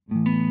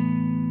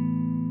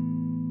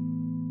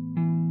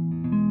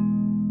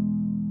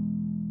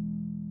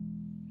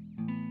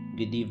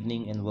Good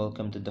evening and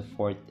welcome to the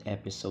fourth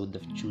episode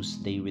of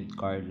Tuesday with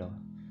Carlo.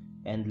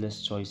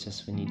 Endless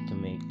choices we need to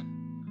make.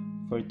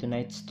 For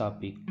tonight's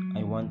topic,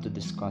 I want to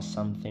discuss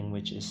something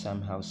which is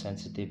somehow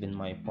sensitive in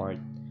my part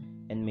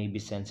and maybe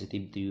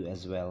sensitive to you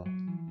as well.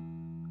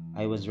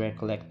 I was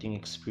recollecting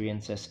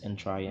experiences and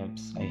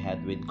triumphs I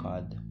had with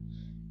God,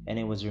 and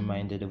I was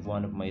reminded of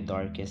one of my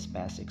darkest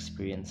past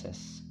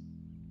experiences.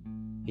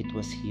 It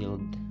was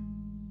healed,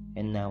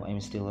 and now I'm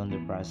still in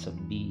the process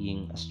of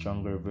being a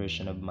stronger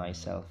version of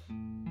myself.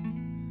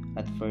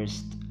 At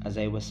first, as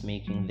I was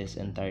making this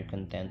entire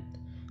content,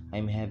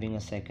 I'm having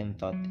a second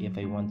thought if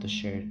I want to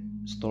share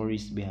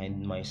stories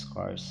behind my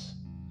scars.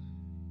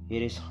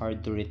 It is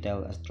hard to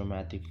retell a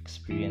traumatic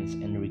experience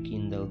and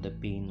rekindle the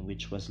pain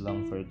which was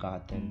long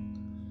forgotten.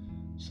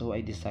 So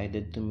I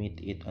decided to meet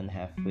it on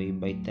halfway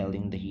by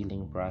telling the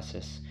healing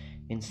process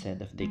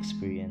instead of the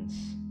experience.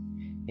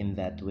 In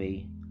that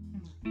way,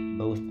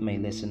 both my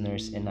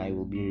listeners and I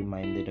will be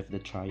reminded of the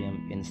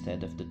triumph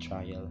instead of the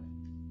trial.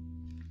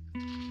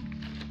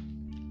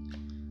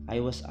 I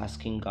was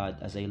asking God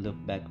as I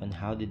look back on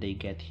how did I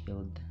get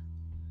healed.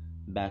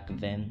 Back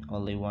then,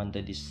 all I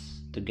wanted is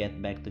to get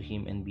back to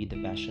Him and be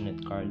the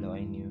passionate Carlo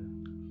I knew.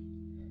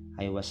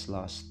 I was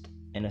lost,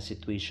 and a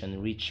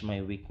situation reached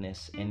my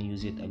weakness and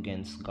used it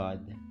against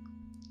God.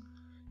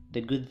 The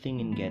good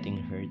thing in getting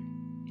hurt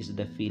is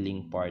the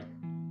feeling part.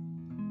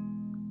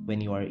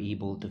 When you are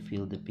able to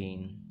feel the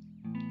pain,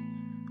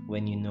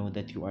 when you know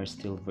that you are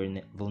still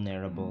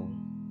vulnerable,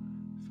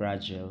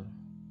 fragile,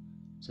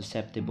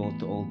 susceptible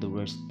to all the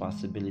worst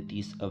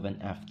possibilities of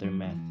an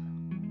aftermath,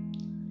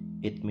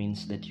 it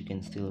means that you can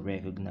still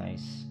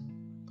recognize,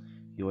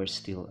 you are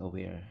still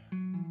aware.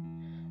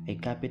 I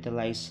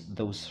capitalized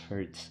those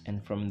hurts,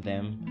 and from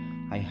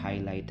them I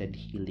highlighted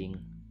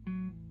healing,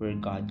 where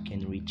God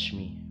can reach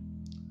me.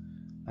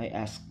 I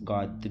asked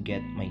God to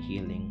get my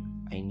healing.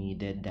 I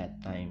needed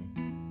that time.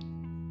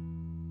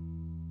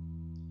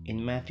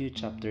 In Matthew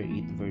chapter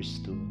 8 verse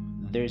 2,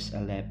 there's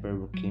a leper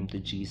who came to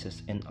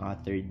Jesus and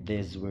uttered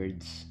these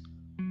words,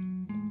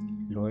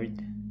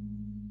 "Lord,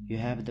 you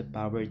have the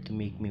power to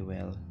make me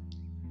well,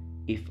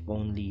 if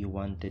only you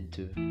wanted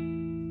to."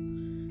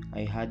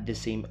 I had the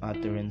same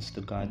utterance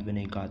to God when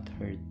I got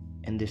hurt,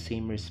 and the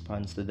same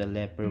response to the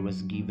leper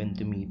was given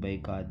to me by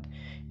God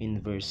in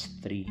verse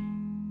 3.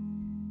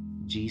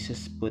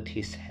 Jesus put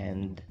his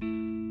hand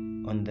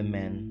on the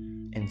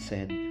man and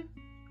said,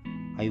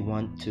 "I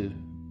want to.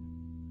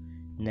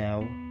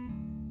 Now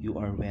you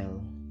are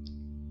well."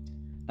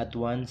 At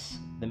once,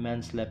 the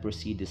man's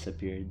leprosy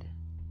disappeared.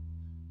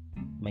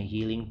 My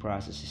healing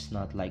process is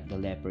not like the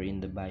leper in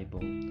the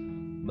Bible,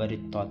 but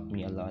it taught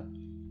me a lot.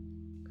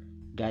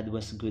 God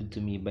was good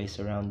to me by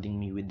surrounding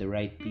me with the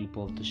right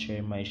people to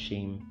share my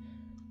shame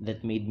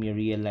that made me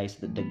realize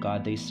that the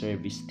God I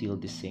serve is still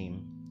the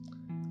same.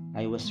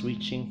 I was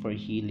reaching for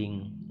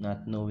healing,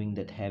 not knowing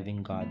that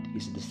having God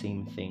is the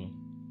same thing.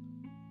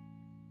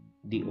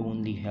 The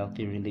only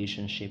healthy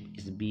relationship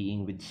is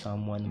being with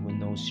someone who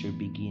knows your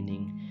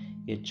beginning,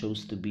 yet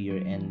chose to be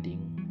your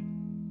ending,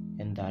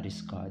 and that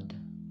is God.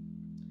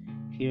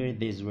 Hear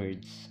these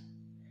words: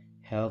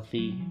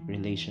 healthy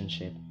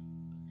relationship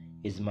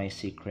is my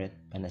secret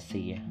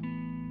panacea.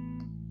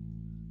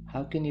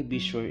 How can you be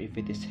sure if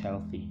it is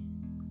healthy?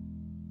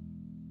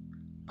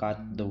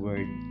 Cut the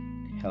word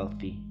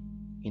healthy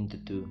into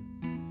two.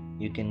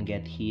 You can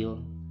get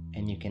heal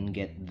and you can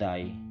get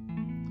die.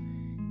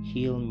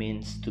 Heal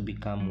means to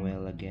become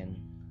well again,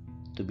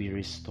 to be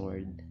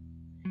restored,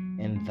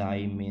 and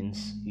thy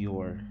means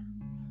your.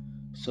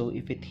 So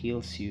if it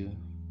heals you,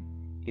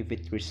 if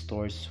it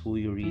restores who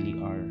you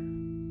really are,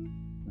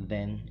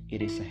 then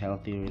it is a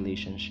healthy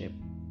relationship.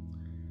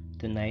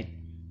 Tonight,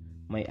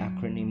 my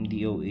acronym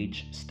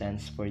DOH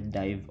stands for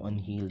Dive on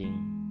Healing.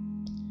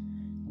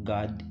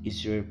 God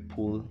is your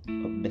pool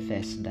of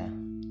Bethesda,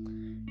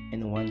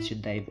 and once you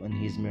dive on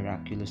His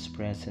miraculous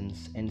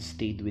presence and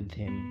stayed with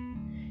Him,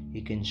 He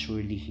can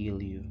surely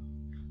heal you,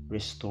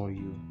 restore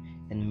you,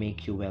 and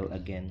make you well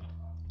again.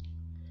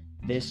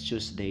 This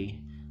Tuesday,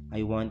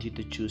 I want you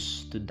to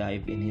choose to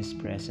dive in His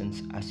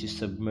presence as you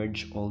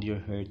submerge all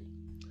your hurt,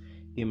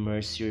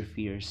 immerse your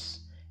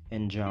fears,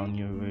 and drown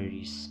your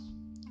worries.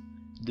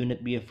 Do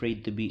not be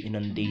afraid to be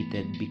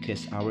inundated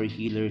because our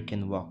healer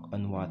can walk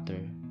on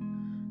water.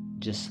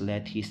 Just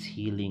let His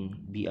healing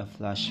be a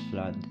flash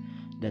flood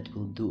that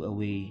will do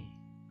away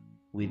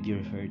with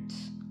your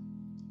hurts.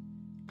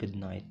 Good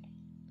night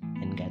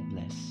and God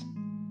bless.